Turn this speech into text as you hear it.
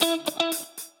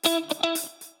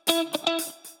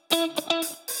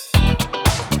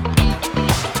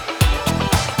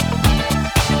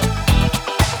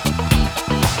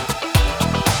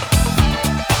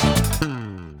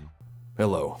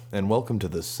welcome to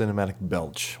the Cinematic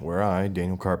Belch, where I,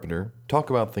 Daniel Carpenter, talk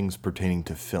about things pertaining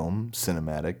to film,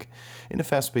 cinematic, in a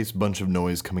fast-paced bunch of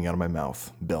noise coming out of my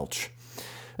mouth, belch.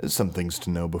 Some things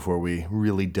to know before we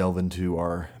really delve into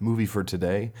our movie for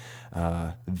today.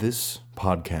 This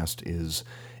podcast is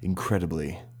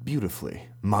incredibly, beautifully,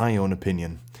 my own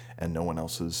opinion, and no one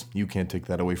else's. You can't take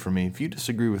that away from me. If you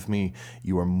disagree with me,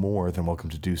 you are more than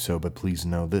welcome to do so, but please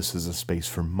know this is a space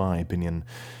for my opinion,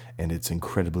 and it's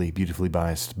incredibly beautifully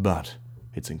biased, but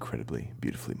it's incredibly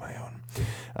beautifully my own.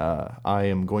 I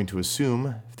am going to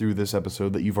assume through this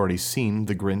episode that you've already seen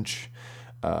The Grinch.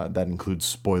 That includes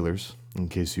spoilers, in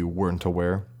case you weren't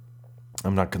aware.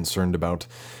 I'm not concerned about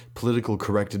political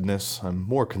correctness. I'm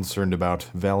more concerned about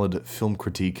valid film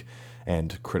critique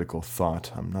and critical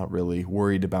thought. I'm not really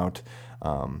worried about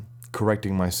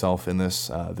correcting myself in this.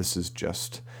 This is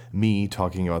just me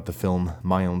talking about the film,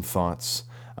 my own thoughts,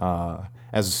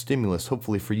 as a stimulus,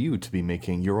 hopefully for you to be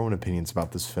making your own opinions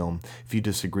about this film. If you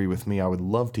disagree with me, I would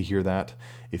love to hear that.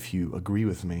 If you agree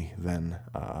with me, then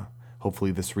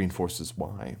hopefully this reinforces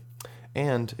why.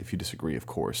 And if you disagree, of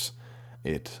course,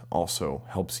 it also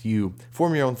helps you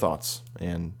form your own thoughts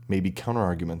and maybe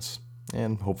counter-arguments,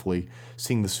 and hopefully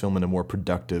seeing this film in a more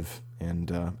productive and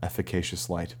efficacious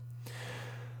light.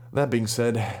 That being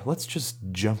said, let's just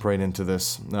jump right into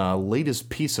this latest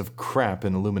piece of crap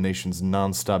in Illumination's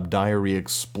nonstop diarrhea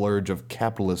splurge of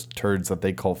capitalist turds that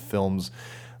they call films.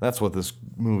 That's what this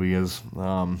movie is.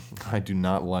 I do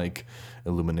not like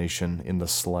Illumination in the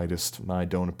slightest. I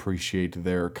don't appreciate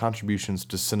their contributions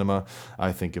to cinema.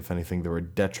 I think, if anything, they're a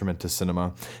detriment to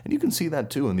cinema. And you can see that,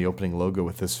 too, in the opening logo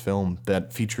with this film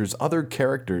that features other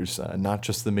characters, not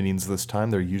just the Minions this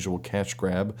time, their usual cash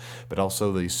grab, but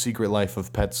also the Secret Life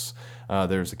of Pets.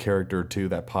 There's a character or two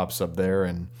that pops up there,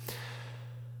 and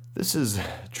this is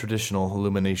traditional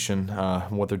Illumination.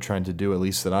 What they're trying to do, at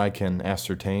least that I can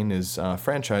ascertain, is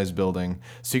franchise building.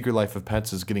 Secret Life of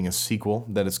Pets is getting a sequel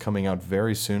that is coming out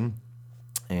very soon,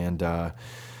 and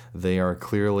they are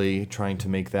clearly trying to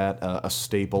make that a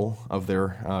staple of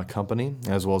their company,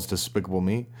 as well as Despicable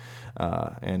Me.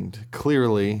 And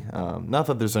clearly, not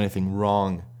that there's anything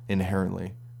wrong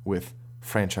inherently with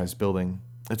franchise building,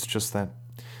 it's just that,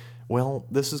 well,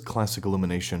 this is classic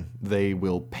Illumination. They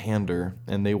will pander,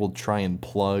 and they will try and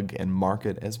plug and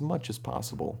market as much as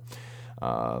possible.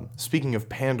 Speaking of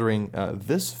pandering,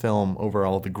 this film,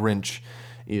 overall, The Grinch,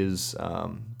 is,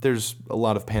 there's a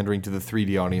lot of pandering to the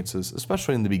 3D audiences,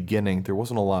 especially in the beginning. There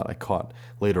wasn't a lot I caught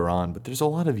later on, but there's a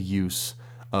lot of use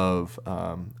of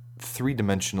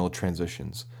three-dimensional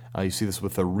transitions. You see this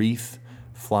with a wreath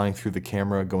flying through the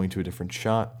camera, going to a different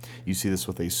shot. You see this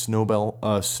with a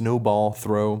snowball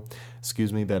throw,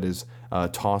 that is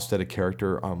tossed at a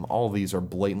character. All of these are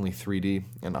blatantly 3D,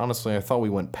 and honestly, I thought we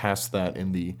went past that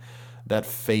in that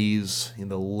phase in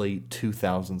the late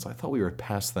 2000s. I thought we were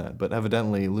past that, but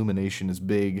evidently Illumination is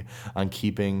big on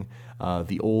keeping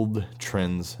the old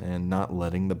trends and not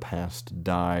letting the past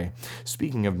die.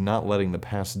 Speaking of not letting the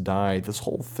past die, this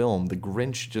whole film, The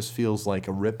Grinch, just feels like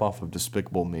a ripoff of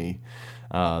Despicable Me.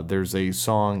 There's a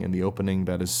song in the opening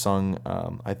that is sung,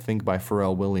 I think, by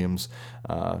Pharrell Williams.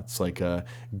 It's like a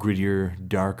grittier,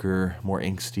 darker, more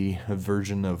angsty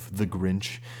version of The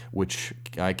Grinch, which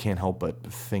I can't help but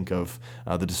think of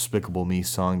the Despicable Me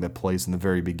song that plays in the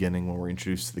very beginning when we're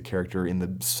introduced to the character in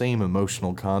the same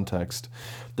emotional context.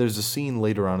 There's a scene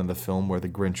later on in the film where the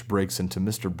Grinch breaks into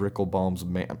Mr. Bricklebaum's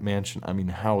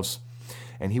house,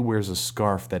 and he wears a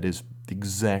scarf that is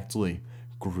exactly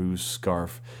Gru's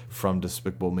scarf from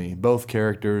Despicable Me. Both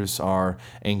characters are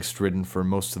angst-ridden for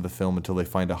most of the film until they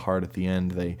find a heart at the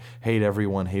end. They hate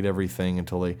everyone, hate everything,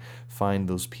 until they find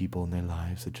those people in their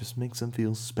lives that just makes them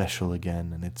feel special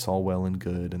again, and it's all well and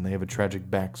good, and they have a tragic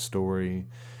backstory.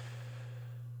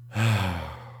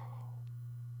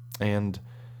 And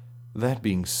that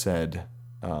being said,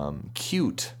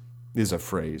 cute is a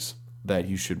phrase that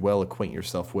you should well acquaint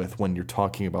yourself with when you're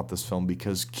talking about this film,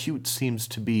 because cute seems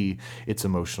to be its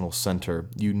emotional center.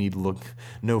 You need look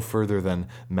no further than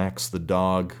Max the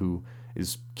dog, who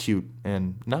is cute,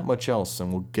 and not much else,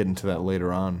 and we'll get into that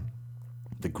later on.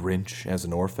 The Grinch as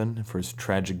an orphan for his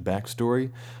tragic backstory.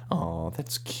 Aw,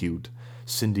 that's cute.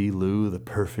 Cindy Lou, the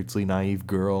perfectly naive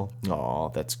girl. Aw,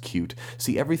 that's cute.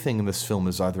 See, everything in this film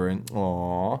is either an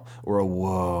aw or a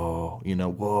whoa.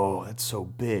 Whoa, that's so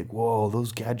big. Whoa,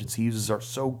 those gadgets he uses are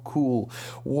so cool.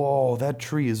 Whoa, that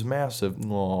tree is massive.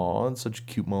 Aw, it's such a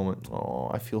cute moment.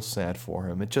 Aw, I feel sad for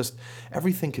him.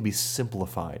 Everything can be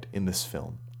simplified in this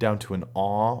film down to an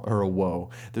aw or a whoa.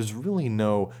 There's really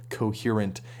no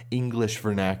coherent English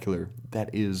vernacular that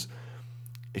is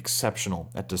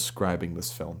exceptional at describing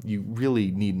this film. You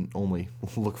really needn't only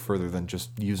look further than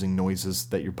just using noises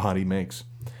that your body makes.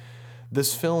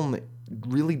 This film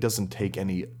really doesn't take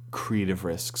any creative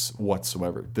risks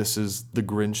whatsoever. This is the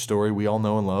Grinch story we all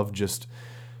know and love, just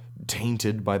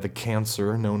tainted by the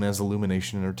cancer known as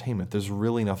Illumination Entertainment. There's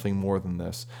really nothing more than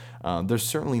this. There's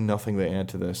certainly nothing they add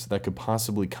to this that could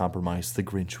possibly compromise the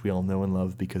Grinch we all know and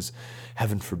love, because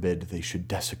heaven forbid they should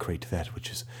desecrate that which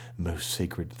is most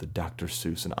sacred to the Dr.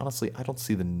 Seuss. And honestly, I don't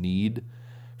see the need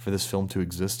for this film to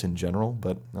exist in general,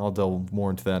 but I'll delve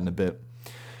more into that in a bit.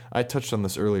 I touched on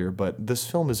this earlier, but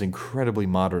this film is incredibly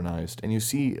modernized, and you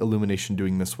see Illumination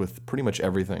doing this with pretty much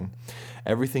everything.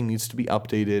 Everything needs to be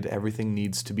updated, everything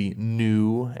needs to be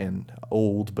new and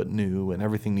old but new, and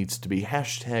everything needs to be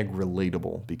hashtag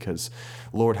relatable, because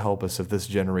Lord help us if this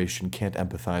generation can't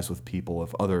empathize with people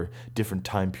of other different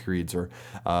time periods or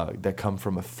that come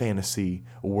from a fantasy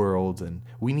world, and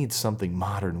we need something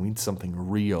modern, we need something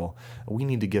real. We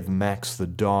need to give Max the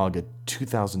dog a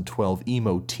 2012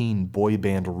 emo teen boy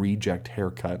band reject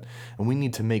haircut, and we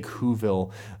need to make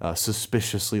Whoville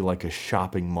suspiciously like a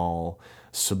shopping mall,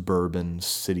 suburban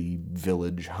city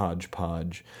village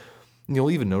hodgepodge. You'll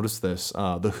even notice this,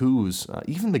 the Who's,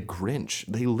 even the Grinch,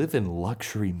 they live in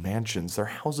luxury mansions. Their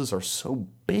houses are so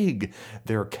big,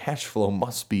 their cash flow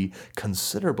must be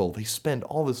considerable. They spend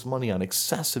all this money on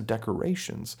excessive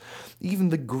decorations. Even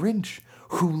the Grinch,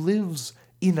 who lives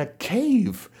in a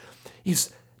cave,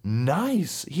 is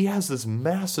nice. He has this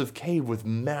massive cave with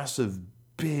massive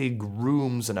big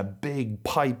rooms and a big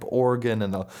pipe organ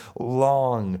and a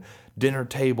long dinner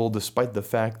table, despite the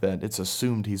fact that it's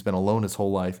assumed he's been alone his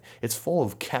whole life. It's full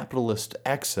of capitalist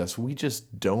excess we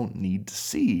just don't need to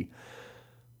see.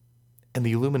 And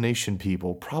the Illumination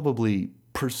people probably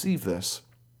perceive this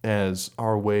as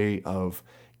our way of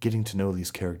getting to know these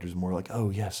characters more, like, oh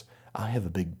yes, I have a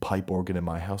big pipe organ in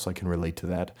my house. I can relate to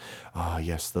that. Ah,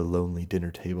 yes, the lonely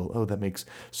dinner table. Oh, that makes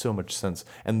so much sense.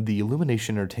 And the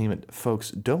Illumination Entertainment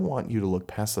folks don't want you to look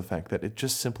past the fact that it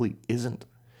just simply isn't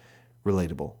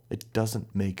relatable. It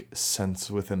doesn't make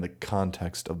sense within the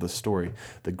context of the story.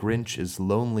 The Grinch is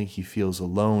lonely. He feels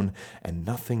alone, and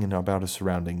nothing about his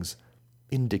surroundings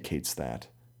indicates that.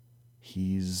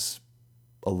 He's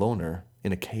a loner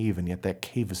in a cave, and yet that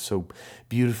cave is so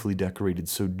beautifully decorated,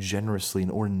 so generously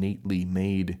and ornately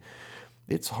made.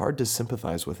 It's hard to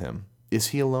sympathize with him. Is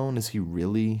he alone? Is he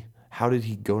really? How did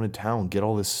he go into town, get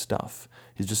all this stuff?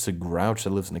 He's just a grouch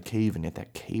that lives in a cave, and yet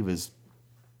that cave it's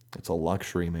a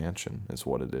luxury mansion, is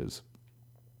what it is.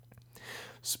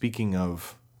 Speaking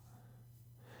of,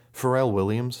 Pharrell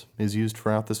Williams is used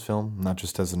throughout this film, not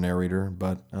just as a narrator,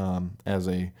 but as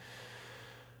a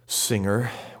singer,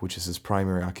 which is his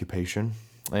primary occupation.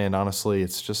 And honestly,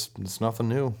 it's nothing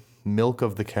new. Milk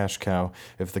of the cash cow.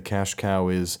 If the cash cow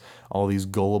is all these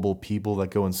gullible people that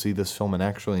go and see this film and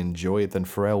actually enjoy it, then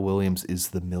Pharrell Williams is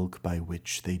the milk by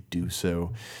which they do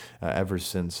so. Ever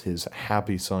since his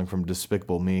Happy song from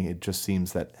Despicable Me, it just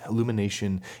seems that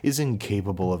Illumination is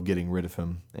incapable of getting rid of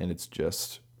him, and it's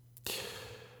just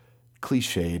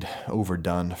cliched,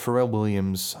 overdone. Pharrell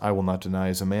Williams, I will not deny,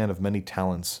 is a man of many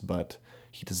talents, but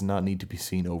he does not need to be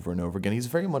seen over and over again. He's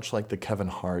very much like the Kevin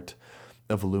Hart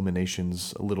of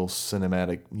Illumination's little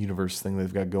cinematic universe thing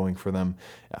they've got going for them.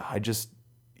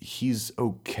 He's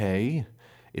okay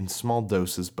in small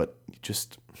doses, but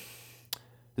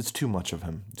it's too much of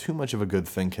him. Too much of a good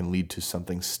thing can lead to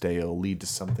something stale, lead to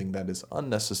something that is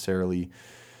unnecessarily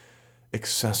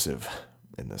excessive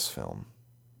in this film.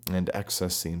 And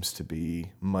excess seems to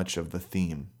be much of the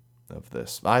theme of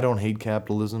this. I don't hate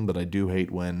capitalism, but I do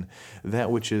hate when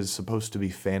that which is supposed to be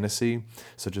fantasy,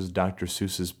 such as Dr.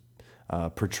 Seuss's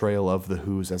portrayal of the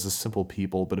Who's as a simple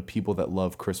people, but a people that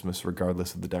love Christmas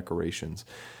regardless of the decorations.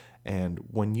 And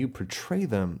when you portray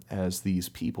them as these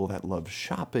people that love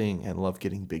shopping and love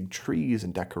getting big trees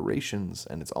and decorations,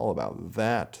 and it's all about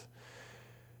that,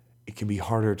 it can be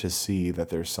harder to see that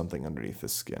there's something underneath the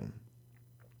skin.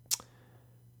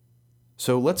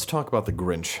 So let's talk about the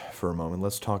Grinch for a moment.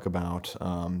 Let's talk about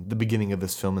the beginning of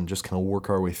this film and just kind of work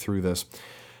our way through this.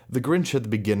 The Grinch at the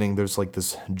beginning, there's like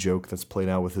this joke that's played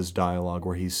out with his dialogue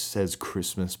where he says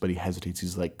Christmas, but he hesitates.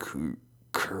 He's like,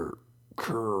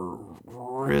 Christmas.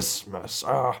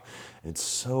 It's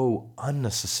so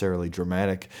unnecessarily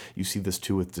dramatic. You see this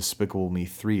too with Despicable Me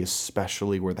 3,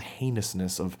 especially, where the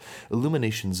heinousness of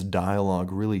Illumination's dialogue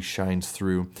really shines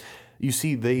through. You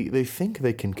see, they think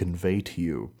they can convey to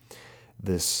you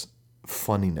this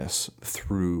funniness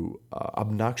through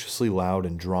obnoxiously loud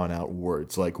and drawn out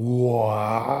words like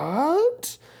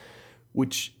what,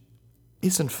 which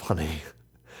isn't funny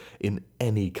in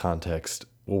any context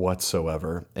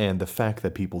whatsoever. And the fact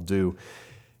that people do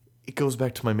it goes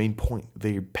back to my main point.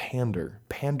 They pander.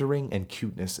 Pandering and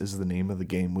cuteness is the name of the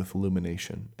game with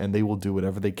Illumination, and they will do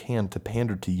whatever they can to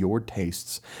pander to your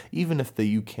tastes, even if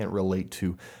you can't relate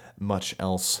to much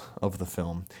else of the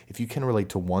film. If you can relate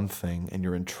to one thing and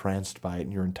you're entranced by it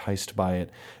and you're enticed by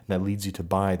it, and that leads you to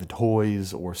buy the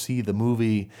toys or see the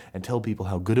movie and tell people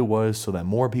how good it was so that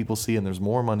more people see and there's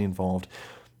more money involved,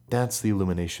 that's the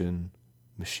Illumination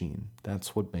machine.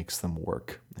 That's what makes them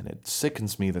work. And it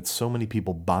sickens me that so many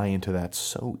people buy into that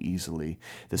so easily.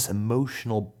 This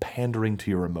emotional pandering to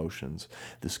your emotions,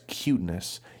 this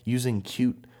cuteness, using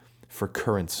cute for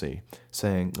currency,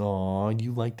 saying, "Aw,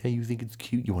 you like that? You think it's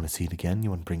cute? You want to see it again? You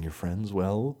want to bring your friends?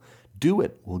 Well, do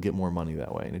it. We'll get more money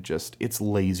that way." And it's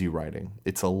lazy writing.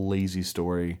 It's a lazy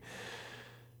story.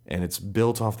 And it's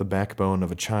built off the backbone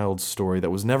of a child's story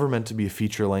that was never meant to be a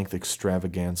feature-length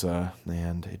extravaganza,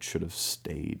 and it should have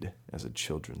stayed as a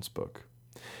children's book.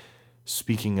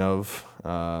 Speaking of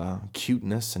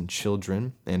cuteness and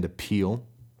children and appeal,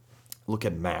 look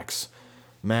at Max.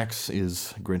 Max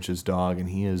is Grinch's dog, and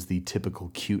he is the typical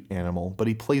cute animal, but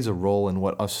he plays a role in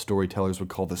what us storytellers would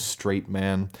call the straight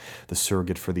man, the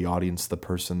surrogate for the audience, the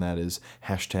person that is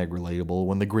 #relatable.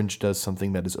 When the Grinch does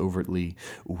something that is overtly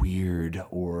weird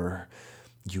or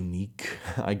unique,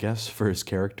 I guess, for his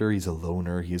character, he's a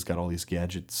loner, he's got all these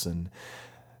gadgets, and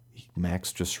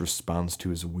Max just responds to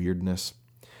his weirdness.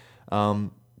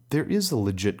 There is a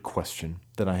legit question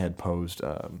that I had posed.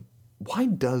 Why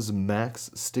does Max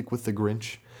stick with the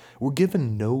Grinch? We're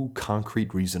given no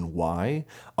concrete reason why,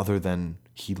 other than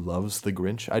he loves the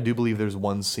Grinch. I do believe there's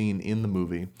one scene in the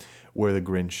movie where the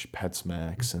Grinch pets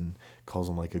Max and calls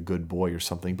him like a good boy or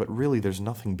something, but really there's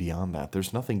nothing beyond that.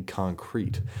 There's nothing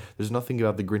concrete. There's nothing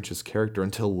about the Grinch's character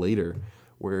until later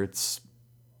where it's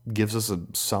gives us a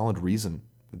solid reason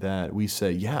that we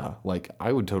say, yeah, like,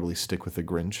 I would totally stick with the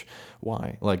Grinch.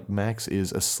 Why? Like, Max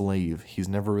is a slave. He's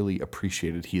never really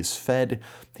appreciated. He is fed,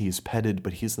 he is petted,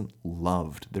 but he isn't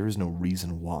loved. There is no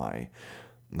reason why.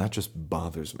 And that just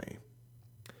bothers me.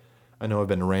 I know I've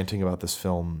been ranting about this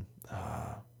film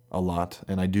a lot,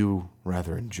 and I do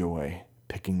rather enjoy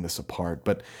picking this apart,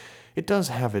 but it does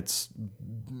have its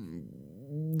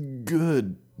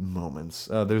good moments.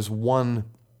 There's one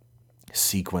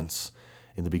sequence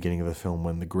in the beginning of the film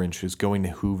when the Grinch is going to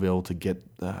Whoville to get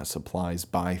supplies,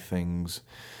 buy things,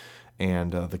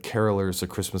 and the carolers, the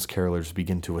Christmas carolers,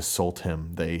 begin to assault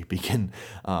him. They begin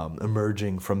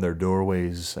emerging from their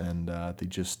doorways, and they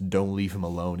just don't leave him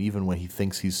alone. Even when he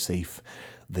thinks he's safe,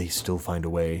 they still find a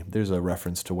way. There's a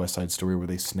reference to West Side Story where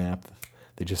they snap.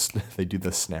 They do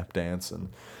the snap dance, and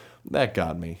that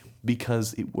got me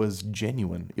because it was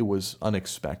genuine. It was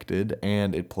unexpected,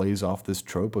 and it plays off this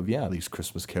trope of, yeah, these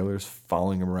Christmas carolers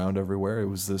following him around everywhere. It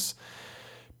was this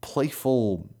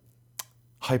playful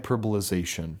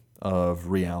hyperbolization of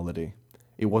reality.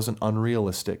 It wasn't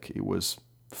unrealistic. It was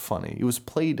funny. It was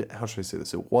played, how should I say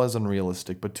this? It was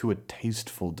unrealistic, but to a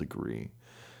tasteful degree.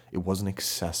 It wasn't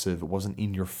excessive. It wasn't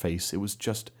in your face. It was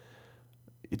just,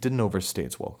 it didn't overstay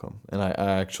its welcome. And I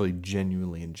actually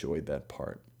genuinely enjoyed that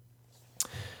part.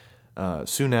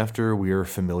 Soon after, we are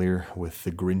familiar with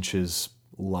the Grinch's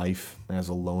life as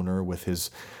a loner with his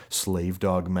slave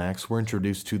dog Max. We're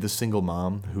introduced to the single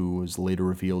mom, who was later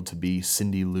revealed to be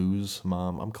Cindy Lou's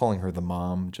mom. I'm calling her the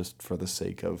mom just for the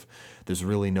sake of there's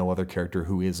really no other character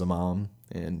who is a mom,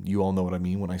 and you all know what I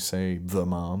mean when I say the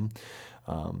mom.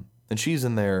 And she's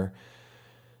in there.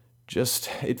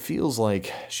 It feels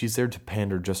like she's there to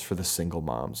pander just for the single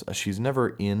moms. She's never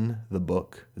in the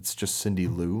book. It's just Cindy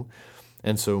Lou.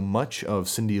 And so much of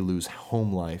Cindy Lou's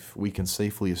home life we can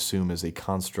safely assume is a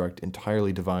construct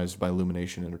entirely devised by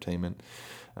Illumination Entertainment.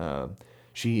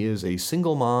 She is a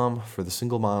single mom for the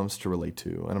single moms to relate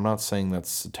to. And I'm not saying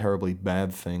that's a terribly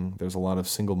bad thing. There's a lot of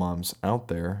single moms out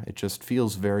there. It just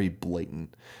feels very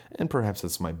blatant. And perhaps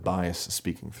that's my bias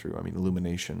speaking through. I mean,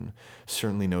 Illumination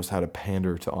certainly knows how to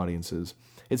pander to audiences.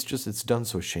 It's done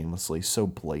so shamelessly, so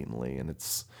blatantly, and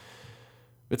it's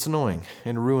annoying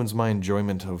and ruins my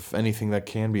enjoyment of anything that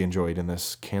can be enjoyed in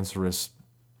this cancerous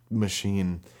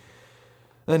machine.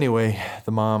 Anyway,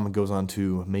 the mom goes on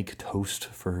to make toast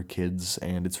for her kids,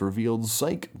 and it's revealed,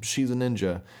 psych, she's a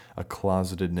ninja, a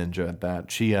closeted ninja at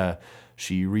that.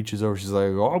 She reaches over, she's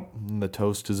like, oh, the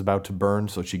toast is about to burn,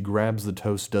 so she grabs the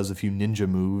toast, does a few ninja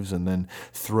moves, and then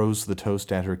throws the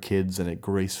toast at her kids, and it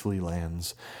gracefully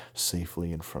lands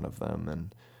safely in front of them.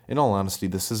 And in all honesty,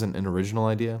 this isn't an original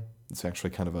idea. It's actually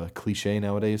kind of a cliche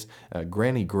nowadays.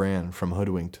 Granny Gran from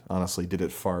Hoodwinked honestly did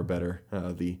it far better.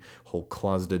 The whole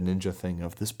closeted ninja thing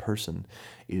of this person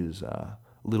is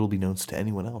little beknownst to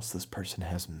anyone else. This person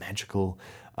has magical,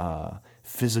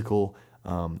 physical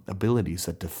abilities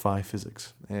that defy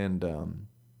physics. And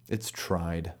it's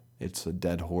tried. It's a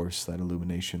dead horse that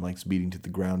Illumination likes beating to the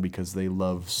ground because they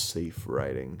love safe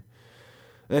writing.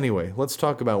 Anyway, let's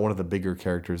talk about one of the bigger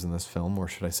characters in this film, or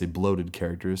should I say bloated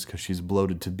characters, because she's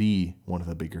bloated to be one of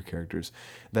the bigger characters.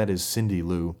 That is Cindy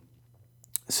Lou.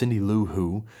 Cindy Lou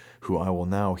who I will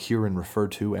now herein refer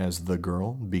to as the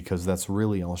girl, because that's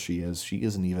really all she is. She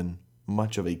isn't even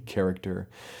much of a character.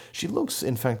 She looks,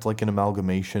 in fact, like an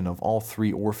amalgamation of all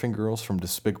three orphan girls from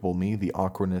Despicable Me: the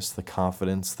awkwardness, the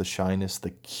confidence, the shyness,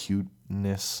 the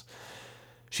cuteness.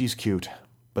 She's cute,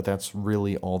 but that's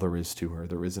really all there is to her.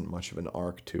 There isn't much of an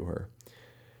arc to her.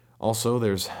 Also,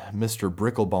 there's Mr.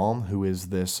 Bricklebaum, who is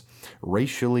this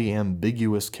racially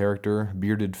ambiguous character.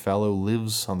 Bearded fellow,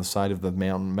 lives on the side of the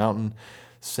mountain.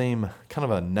 Same kind of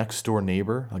a next-door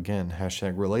neighbor. Again,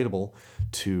 hashtag relatable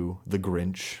to the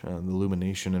Grinch. The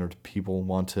Illumination and people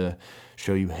want to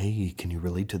show you, hey, can you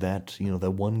relate to that?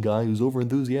 That one guy who's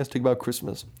over-enthusiastic about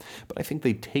Christmas. But I think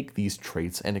they take these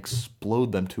traits and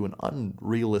explode them to an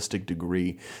unrealistic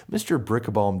degree. Mr.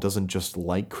 Bricklebaum doesn't just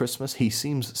like Christmas. He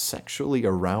seems sexually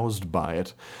aroused by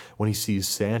it. When he sees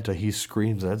Santa, he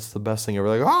screams, that's the best thing ever.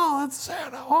 Like, oh, that's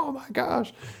Santa. Oh, my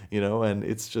gosh. And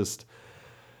it's just...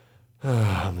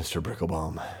 Mr.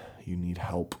 Bricklebaum, you need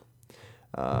help.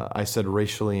 I said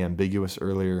racially ambiguous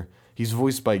earlier. He's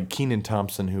voiced by Kenan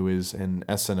Thompson, who is an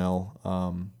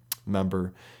SNL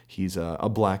member. He's a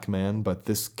black man, but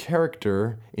this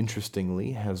character,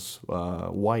 interestingly, has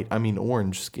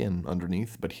orange skin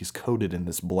underneath, but he's coated in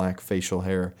this black facial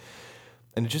hair.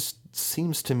 And it just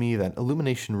seems to me that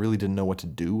Illumination really didn't know what to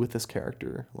do with this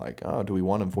character. Like, do we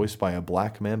want him voiced by a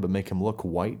black man but make him look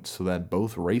white so that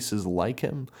both races like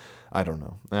him? I don't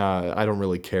know. I don't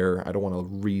really care. I don't want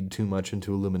to read too much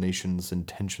into Illumination's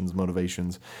intentions,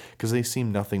 motivations, because they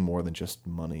seem nothing more than just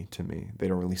money to me. They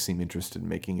don't really seem interested in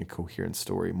making a coherent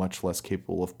story, much less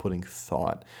capable of putting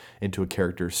thought into a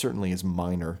character certainly as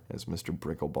minor as Mr.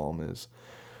 Bricklebaum is.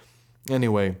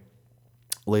 Anyway,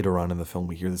 later on in the film,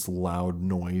 we hear this loud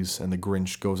noise, and the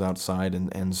Grinch goes outside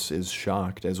and is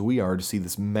shocked, as we are, to see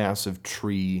this massive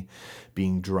tree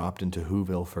being dropped into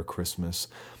Whoville for Christmas.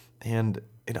 And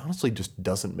it honestly just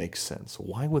doesn't make sense.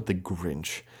 Why would the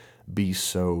Grinch be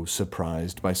so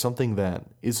surprised by something that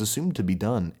is assumed to be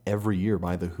done every year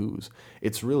by the Who's?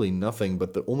 It's really nothing,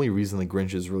 but the only reason the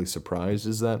Grinch is really surprised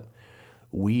is that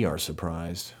we are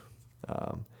surprised.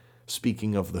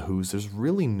 Speaking of the Who's, there's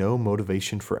really no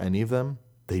motivation for any of them.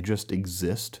 They just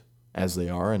exist as they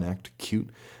are and act cute.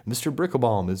 Mr.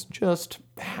 Bricklebaum is just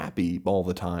happy all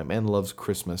the time and loves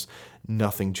Christmas.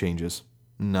 Nothing changes.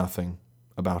 Nothing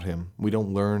about him. We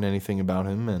don't learn anything about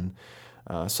him,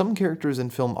 and some characters in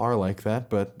film are like that,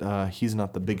 but he's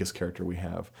not the biggest character we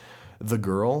have. The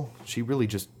girl, she really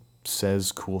just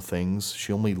says cool things.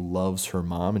 She only loves her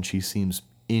mom, and she seems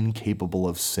incapable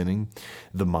of sinning.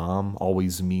 The mom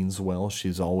always means well.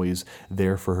 She's always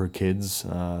there for her kids.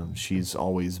 She's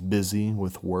always busy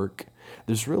with work.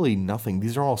 There's really nothing.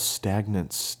 These are all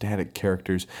stagnant, static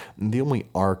characters. And the only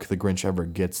arc the Grinch ever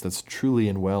gets that's truly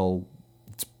and well,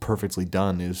 it's perfectly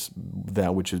done, is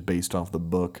that which is based off the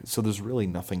book. So there's really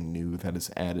nothing new that is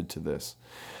added to this.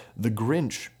 The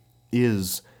Grinch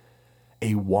is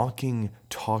a walking,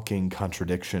 talking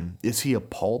contradiction. Is he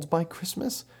appalled by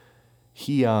Christmas?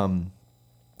 He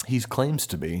claims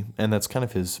to be, and that's kind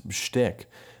of his shtick.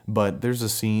 But there's a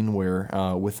scene where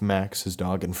with Max, his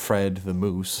dog, and Fred, the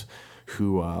moose,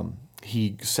 who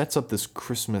he sets up this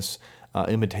Christmas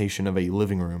imitation of a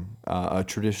living room, a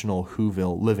traditional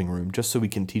Whoville living room, just so we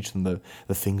can teach them the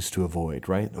things to avoid,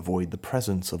 right? Avoid the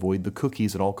presents, avoid the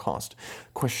cookies at all cost.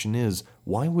 Question is,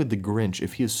 why would the Grinch,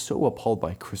 if he is so appalled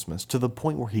by Christmas, to the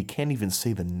point where he can't even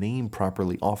say the name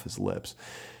properly off his lips,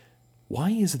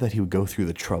 why is it that he would go through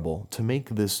the trouble to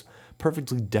make this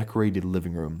perfectly decorated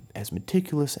living room as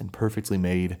meticulous and perfectly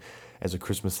made as a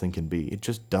Christmas thing can be? It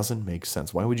just doesn't make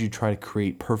sense. Why would you try to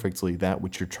create perfectly that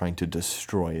which you're trying to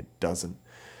destroy? It doesn't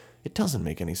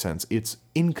make any sense. It's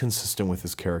inconsistent with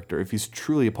his character. If he's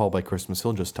truly appalled by Christmas,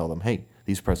 he'll just tell them, hey,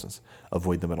 these presents,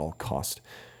 avoid them at all cost.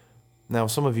 Now,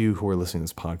 some of you who are listening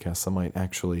to this podcast that might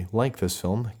actually like this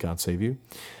film, God save you,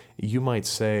 you might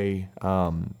say,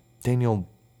 Daniel,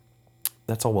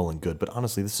 that's all well and good, but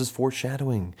honestly, this is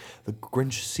foreshadowing. The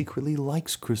Grinch secretly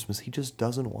likes Christmas. He just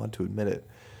doesn't want to admit it.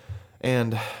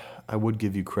 And I would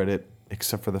give you credit,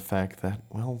 except for the fact that,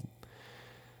 well,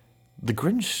 the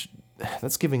Grinch,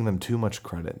 that's giving them too much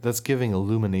credit. That's giving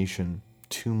Illumination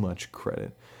too much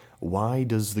credit. Why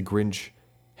does the Grinch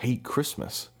hate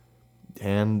Christmas?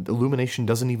 And Illumination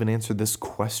doesn't even answer this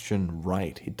question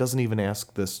right. It doesn't even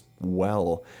ask this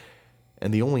well.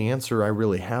 And the only answer I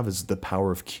really have is the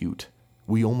power of cute.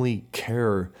 We only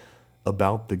care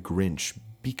about the Grinch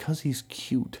because he's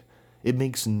cute. It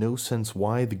makes no sense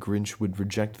why the Grinch would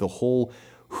reject the whole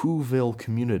Whoville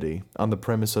community on the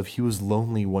premise of he was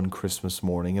lonely one Christmas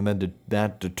morning and then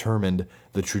that determined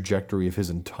the trajectory of his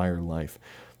entire life.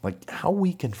 Like, how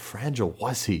weak and fragile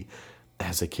was he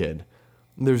as a kid?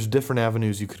 There's different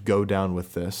avenues you could go down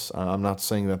with this. I'm not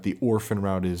saying that the orphan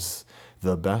route is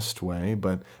the best way,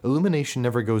 but Illumination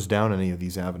never goes down any of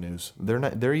these avenues.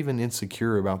 They're even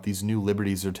insecure about these new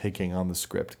liberties they're taking on the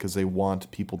script because they want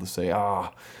people to say,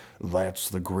 that's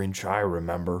the Grinch I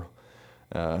remember.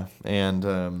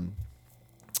 And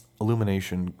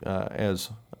Illumination, as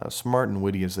smart and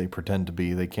witty as they pretend to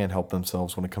be, they can't help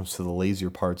themselves when it comes to the lazier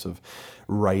parts of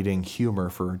writing humor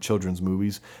for children's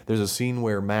movies. There's a scene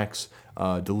where Max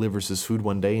delivers his food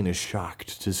one day and is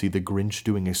shocked to see the Grinch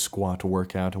doing a squat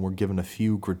workout, and we're given a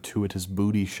few gratuitous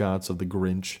booty shots of the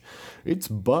Grinch. It's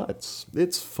butts.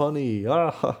 It's funny.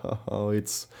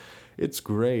 It's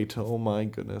great. Oh my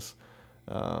goodness.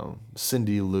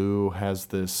 Cindy Lou has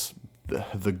this.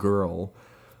 The girl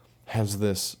has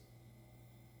this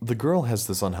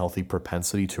unhealthy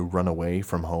propensity to run away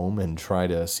from home and try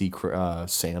to see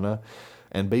Santa.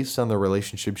 And based on the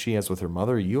relationship she has with her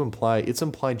mother, it's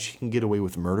implied she can get away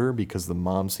with murder because the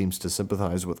mom seems to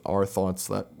sympathize with our thoughts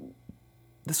that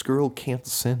this girl can't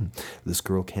sin. This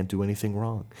girl can't do anything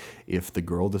wrong. If the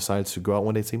girl decides to go out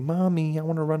one day and say, Mommy, I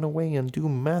want to run away and do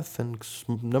meth and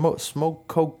smoke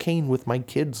cocaine with my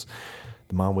kids,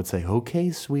 the mom would say,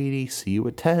 okay, sweetie, see you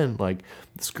at 10. Like,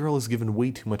 this girl is given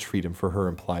way too much freedom for her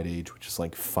implied age, which is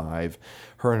like 5.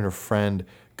 Her and her friend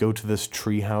go to this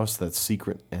treehouse that's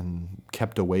secret and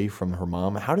kept away from her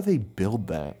mom. How do they build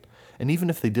that? And even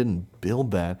if they didn't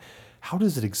build that, how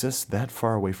does it exist that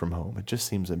far away from home? It just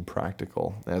seems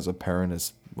impractical as a parent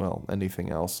as, well, anything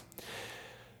else.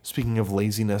 Speaking of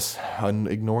laziness,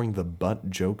 ignoring the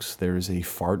butt jokes, there is a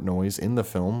fart noise in the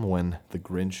film when the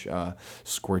Grinch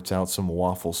squirts out some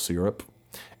waffle syrup.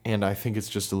 And I think it's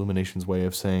just Illumination's way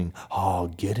of saying, oh,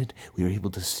 get it? We were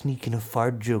able to sneak in a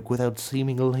fart joke without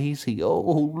seeming lazy.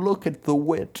 Oh, look at the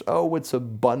wit. Oh, it's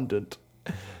abundant.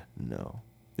 No,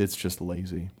 it's just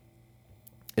lazy.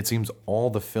 It seems all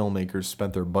the filmmakers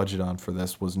spent their budget on for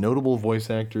this was notable voice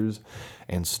actors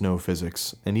and snow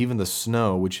physics. And even the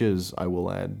snow, which is, I will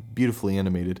add, beautifully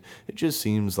animated, it just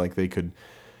seems like they could...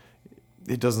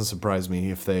 It doesn't surprise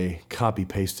me if they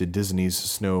copy-pasted Disney's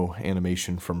snow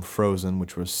animation from Frozen,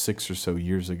 which was 6 or so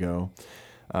years ago.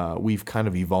 We've kind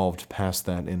of evolved past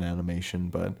that in animation,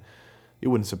 but it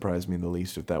wouldn't surprise me in the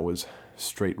least if that was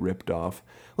straight ripped off.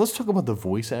 Let's talk about the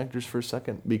voice actors for a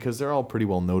second, because they're all pretty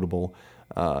well notable,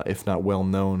 if not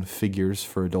well-known figures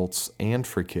for adults and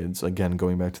for kids, again,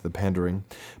 going back to the pandering.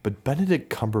 But Benedict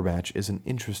Cumberbatch is an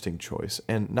interesting choice,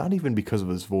 and not even because of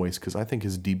his voice, because I think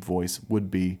his deep voice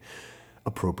would be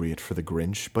appropriate for the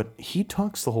Grinch, but he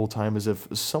talks the whole time as if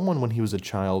someone when he was a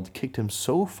child kicked him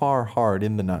so far hard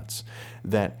in the nuts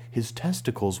that his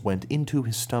testicles went into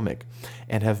his stomach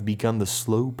and have begun the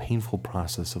slow, painful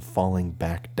process of falling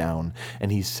back down.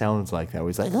 And he sounds like that.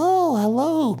 He's like, oh,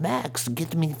 hello, Max,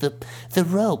 get me the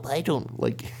rope. I don't,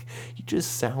 like, he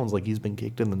just sounds like he's been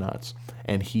kicked in the nuts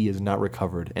and he is not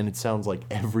recovered. And it sounds like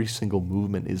every single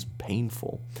movement is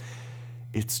painful.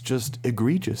 It's just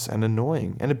egregious and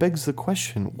annoying. And it begs the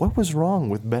question, what was wrong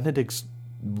with Benedict's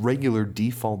regular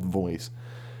default voice?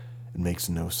 It makes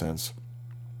no sense.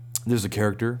 There's a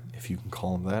character, if you can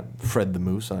call him that, Fred the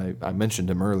Moose. I mentioned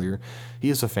him earlier. He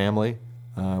has a family,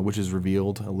 which is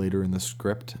revealed later in the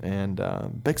script, and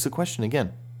begs the question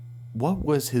again, what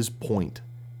was his point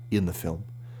in the film?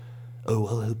 Oh,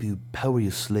 I'll help you power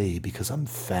your sleigh because I'm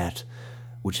fat,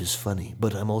 which is funny,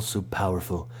 but I'm also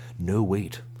powerful. No,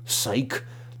 wait. Psych!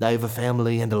 I have a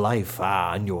family and a life.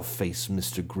 On your face,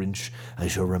 Mr. Grinch. I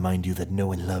shall remind you that no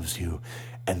one loves you,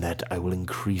 and that I will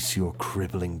increase your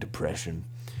crippling depression.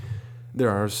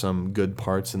 There are some good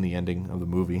parts in the ending of the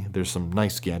movie. There's some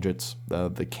nice gadgets.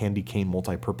 The candy cane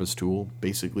multi-purpose tool,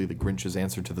 basically the Grinch's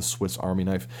answer to the Swiss Army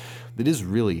knife. It is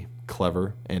really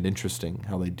clever and interesting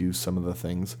how they do some of the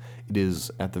things. It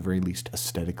is, at the very least,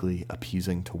 aesthetically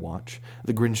appeasing to watch.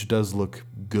 The Grinch does look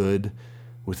good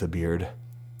with a beard.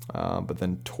 But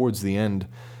then towards the end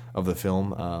of the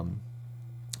film,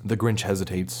 the Grinch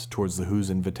hesitates towards the Who's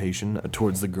invitation,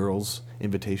 towards the girls'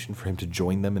 invitation for him to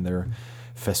join them in their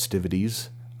festivities.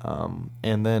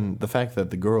 And then the fact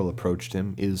that the girl approached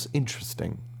him is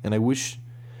interesting. And I wish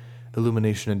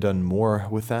Illumination had done more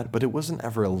with that, but it wasn't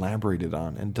ever elaborated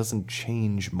on and doesn't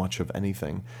change much of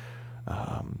anything.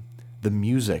 The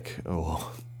music.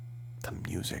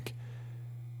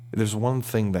 There's one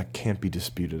thing that can't be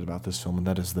disputed about this film, and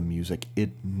that is the music. It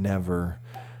never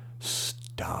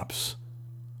stops.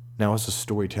 Now, as a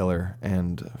storyteller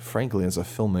and frankly as a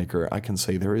filmmaker, I can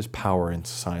say there is power in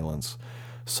silence.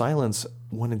 Silence,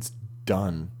 when it's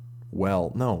done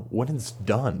well, no, when it's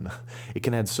done, it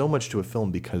can add so much to a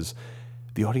film because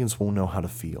the audience won't know how to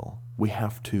feel. We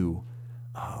have to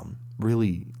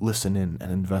really listen in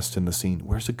and invest in the scene.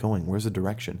 Where's it going? Where's the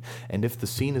direction? And if the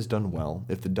scene is done well,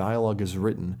 if the dialogue is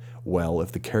written well,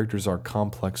 if the characters are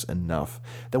complex enough,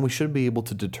 then we should be able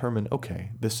to determine,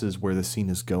 okay, this is where the scene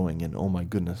is going, and oh my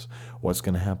goodness, what's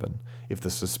going to happen? If the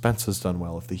suspense is done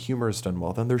well, if the humor is done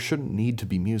well, then there shouldn't need to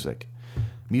be music.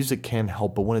 Music can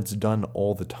help, but when it's done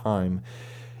all the time,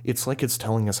 it's like it's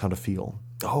telling us how to feel.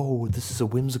 Oh, this is a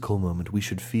whimsical moment. We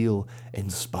should feel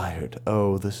inspired.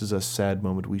 Oh, this is a sad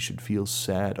moment. We should feel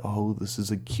sad. Oh, this is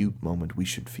a cute moment. We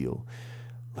should feel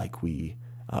like we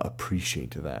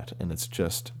appreciate that. And it's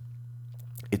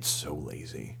so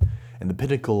lazy. And the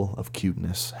pinnacle of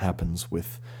cuteness happens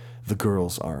with the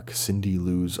girl's arc, Cindy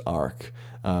Lou's arc,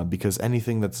 because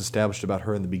anything that's established about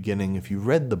her in the beginning, if you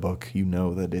read the book, you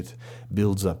know that it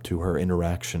builds up to her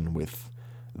interaction with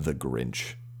the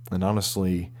Grinch. And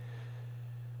honestly,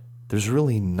 there's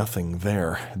really nothing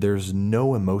there. There's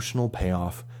no emotional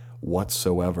payoff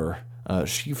whatsoever.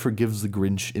 She forgives the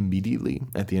Grinch immediately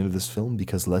at the end of this film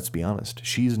because, let's be honest,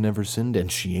 she's never sinned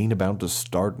and she ain't about to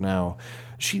start now.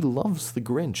 She loves the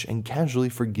Grinch and casually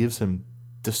forgives him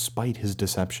despite his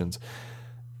deceptions.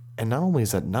 And not only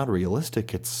is that not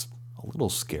realistic, it's a little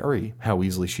scary how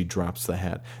easily she drops the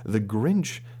hat. The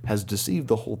Grinch has deceived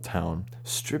the whole town,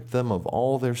 stripped them of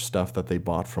all their stuff that they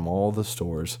bought from all the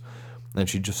stores, and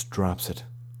she just drops it.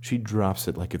 She drops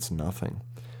it like it's nothing.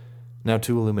 Now,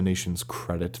 to Illumination's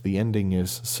credit, the ending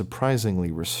is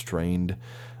surprisingly restrained.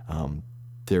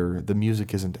 The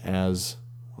music isn't as...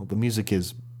 Well, the music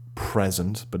is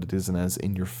present, but it isn't as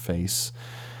in your face.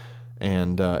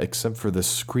 And except for the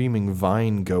screaming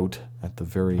vine goat at the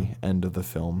very end of the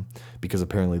film, because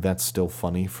apparently that's still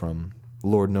funny from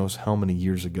Lord knows how many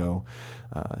years ago,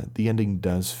 the ending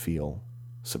does feel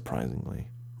surprisingly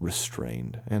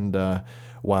restrained. And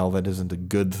while that isn't a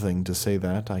good thing to say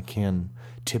that, I can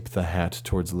tip the hat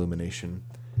towards Illumination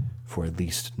for at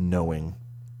least knowing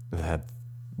that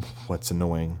what's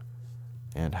annoying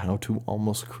and how to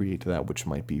almost create that which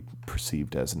might be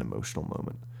perceived as an emotional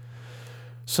moment.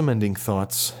 Some ending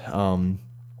thoughts.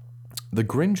 The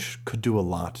Grinch could do a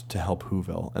lot to help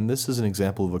Whoville, and this is an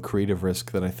example of a creative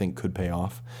risk that I think could pay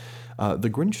off. The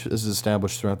Grinch is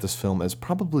established throughout this film as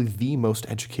probably the most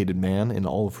educated man in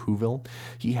all of Whoville.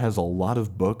 He has a lot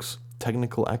of books,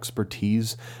 technical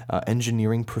expertise,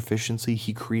 engineering proficiency.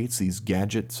 He creates these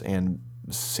gadgets and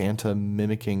Santa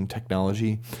mimicking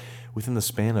technology within the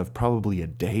span of probably a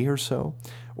day or so,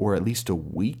 or at least a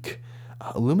week.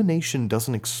 Illumination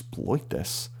doesn't exploit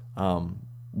this.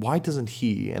 Why doesn't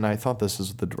he, and I thought this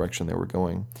is the direction they were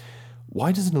going,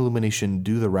 why doesn't Illumination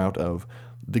do the route of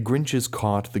the Grinch is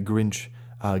caught, the Grinch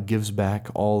gives back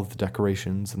all of the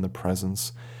decorations and the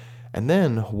presents, and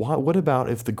then what about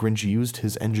if the Grinch used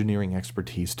his engineering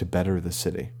expertise to better the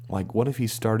city? Like, what if he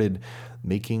started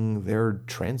making their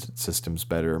transit systems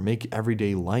better, make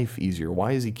everyday life easier?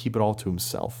 Why does he keep it all to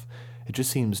himself? It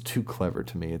just seems too clever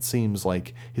to me. It seems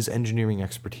like his engineering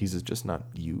expertise is just not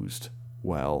used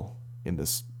well in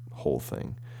this whole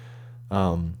thing.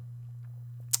 A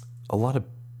lot of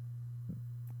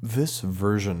this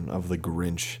version of the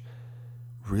Grinch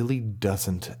really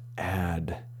doesn't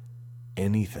add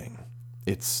anything.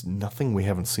 It's nothing we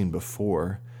haven't seen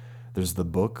before. There's the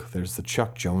book, there's the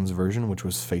Chuck Jones version, which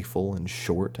was faithful and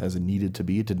short as it needed to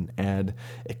be. It didn't add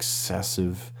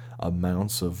excessive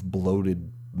amounts of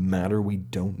bloated matter we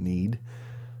don't need.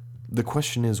 The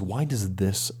question is, why does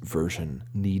this version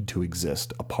need to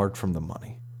exist apart from the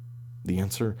money? The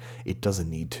answer, it doesn't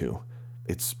need to.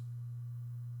 It's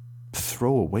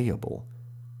throwawayable.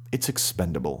 It's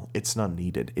expendable. It's not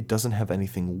needed. It doesn't have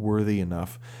anything worthy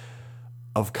enough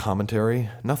of commentary.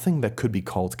 Nothing that could be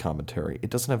called commentary. It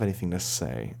doesn't have anything to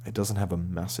say. It doesn't have a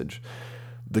message.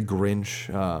 The Grinch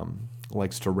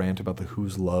likes to rant about the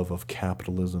Who's love of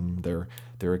capitalism,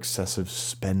 their excessive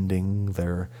spending,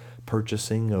 their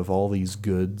purchasing of all these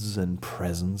goods and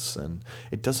presents, and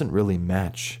it doesn't really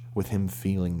match with him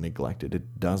feeling neglected.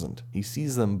 It doesn't. He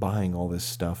sees them buying all this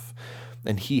stuff,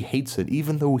 and he hates it,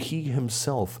 even though he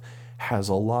himself has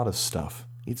a lot of stuff.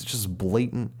 It's just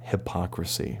blatant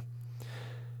hypocrisy.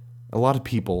 A lot of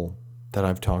people that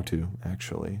I've talked to,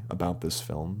 actually, about this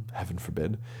film, heaven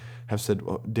forbid, have said,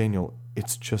 well, Daniel,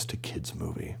 it's just a kid's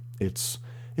movie. It's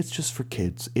just for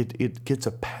kids. It gets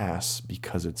a pass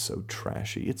because it's so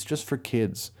trashy. It's just for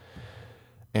kids.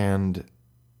 And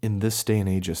in this day and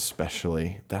age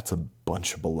especially, that's a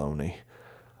bunch of baloney.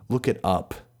 Look at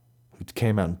Up, which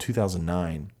came out in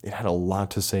 2009. It had a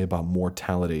lot to say about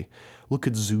mortality. Look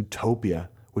at Zootopia,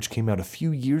 which came out a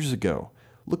few years ago.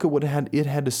 Look at what it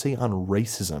had to say on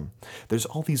racism. There's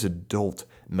all these adult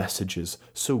messages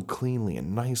so cleanly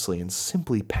and nicely and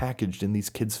simply packaged in these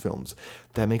kids' films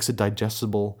that makes it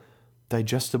digestible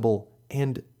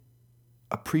and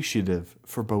appreciative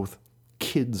for both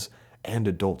kids and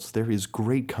adults. There is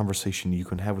great conversation you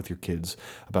can have with your kids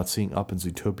about seeing Up and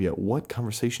Zootopia. What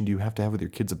conversation do you have to have with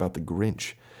your kids about The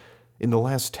Grinch? In the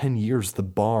last 10 years, the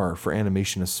bar for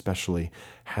animation especially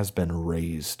has been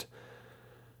raised.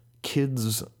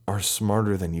 Kids are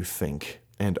smarter than you think,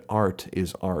 and art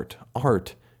is art.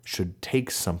 Art should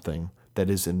take something that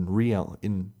is in reality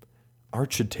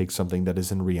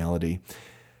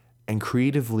and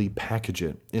creatively package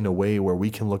it in a way where we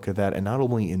can look at that and not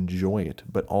only enjoy it,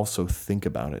 but also think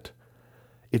about it.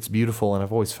 It's beautiful, and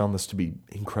I've always found this to be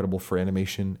incredible for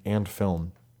animation and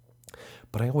film.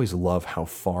 But I always love how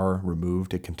far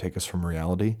removed it can take us from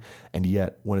reality, and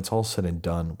yet, when it's all said and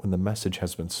done, when the message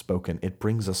has been spoken, it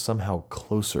brings us somehow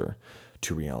closer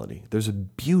to reality. There's a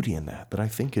beauty in that I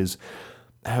think is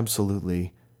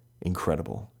absolutely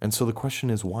incredible. And so the question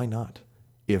is, why not?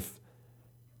 If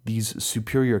these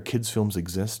superior kids' films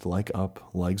exist, like Up,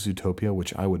 like Zootopia,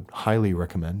 which I would highly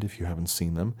recommend if you haven't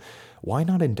seen them, why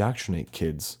not indoctrinate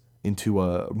kids into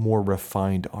a more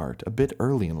refined art a bit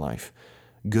early in life?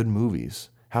 Good movies.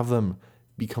 Have them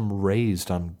become raised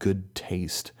on good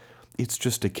taste. It's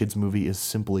Just a Kids Movie is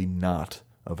simply not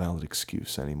a valid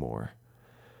excuse anymore.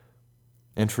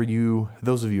 And for you,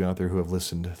 those of you out there who have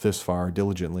listened this far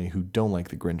diligently, who don't like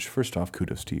The Grinch, first off,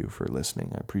 kudos to you for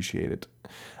listening. I appreciate it.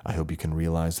 I hope you can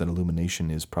realize that Illumination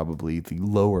is probably the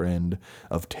lower end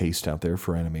of taste out there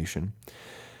for animation.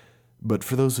 But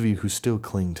for those of you who still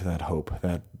cling to that hope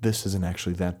that this isn't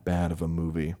actually that bad of a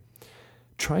movie,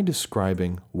 try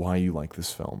describing why you like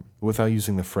this film without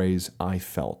using the phrase "I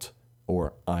felt"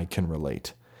 or "I can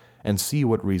relate," and see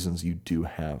what reasons you do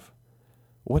have.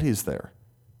 What is there?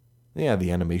 Yeah,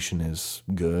 the animation is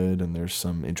good and there's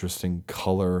some interesting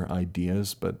color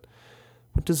ideas, but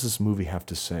what does this movie have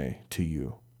to say to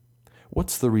you?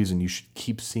 What's the reason you should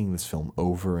keep seeing this film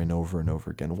over and over and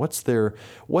over again?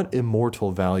 What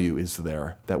immortal value is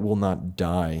there that will not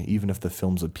die even if the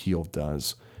film's appeal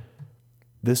does?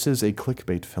 This is a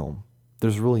clickbait film.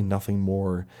 There's really nothing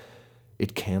more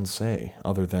it can say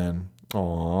other than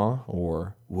 "aw"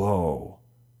 or "whoa."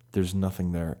 There's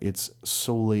nothing there. It's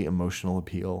solely emotional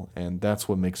appeal, and that's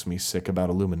what makes me sick about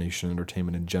Illumination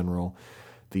Entertainment in general.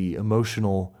 The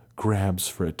emotional grabs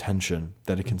for attention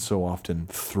that it can so often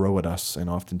throw at us and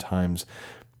oftentimes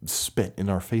spit in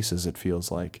our faces, it feels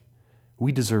like.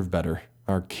 We deserve better.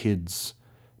 Our kids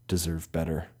deserve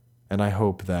better. And I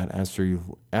hope that after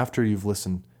you've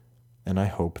listened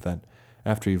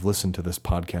to this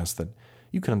podcast, that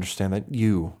you can understand that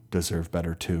you deserve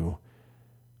better too.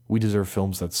 We deserve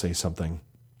films that say something,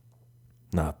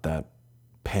 not that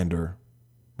pander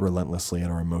relentlessly at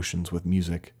our emotions with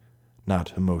music,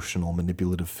 not emotional,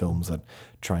 manipulative films that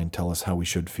try and tell us how we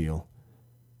should feel.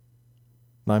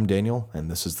 I'm Daniel,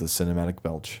 and this is the Cinematic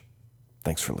Belch.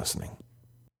 Thanks for listening.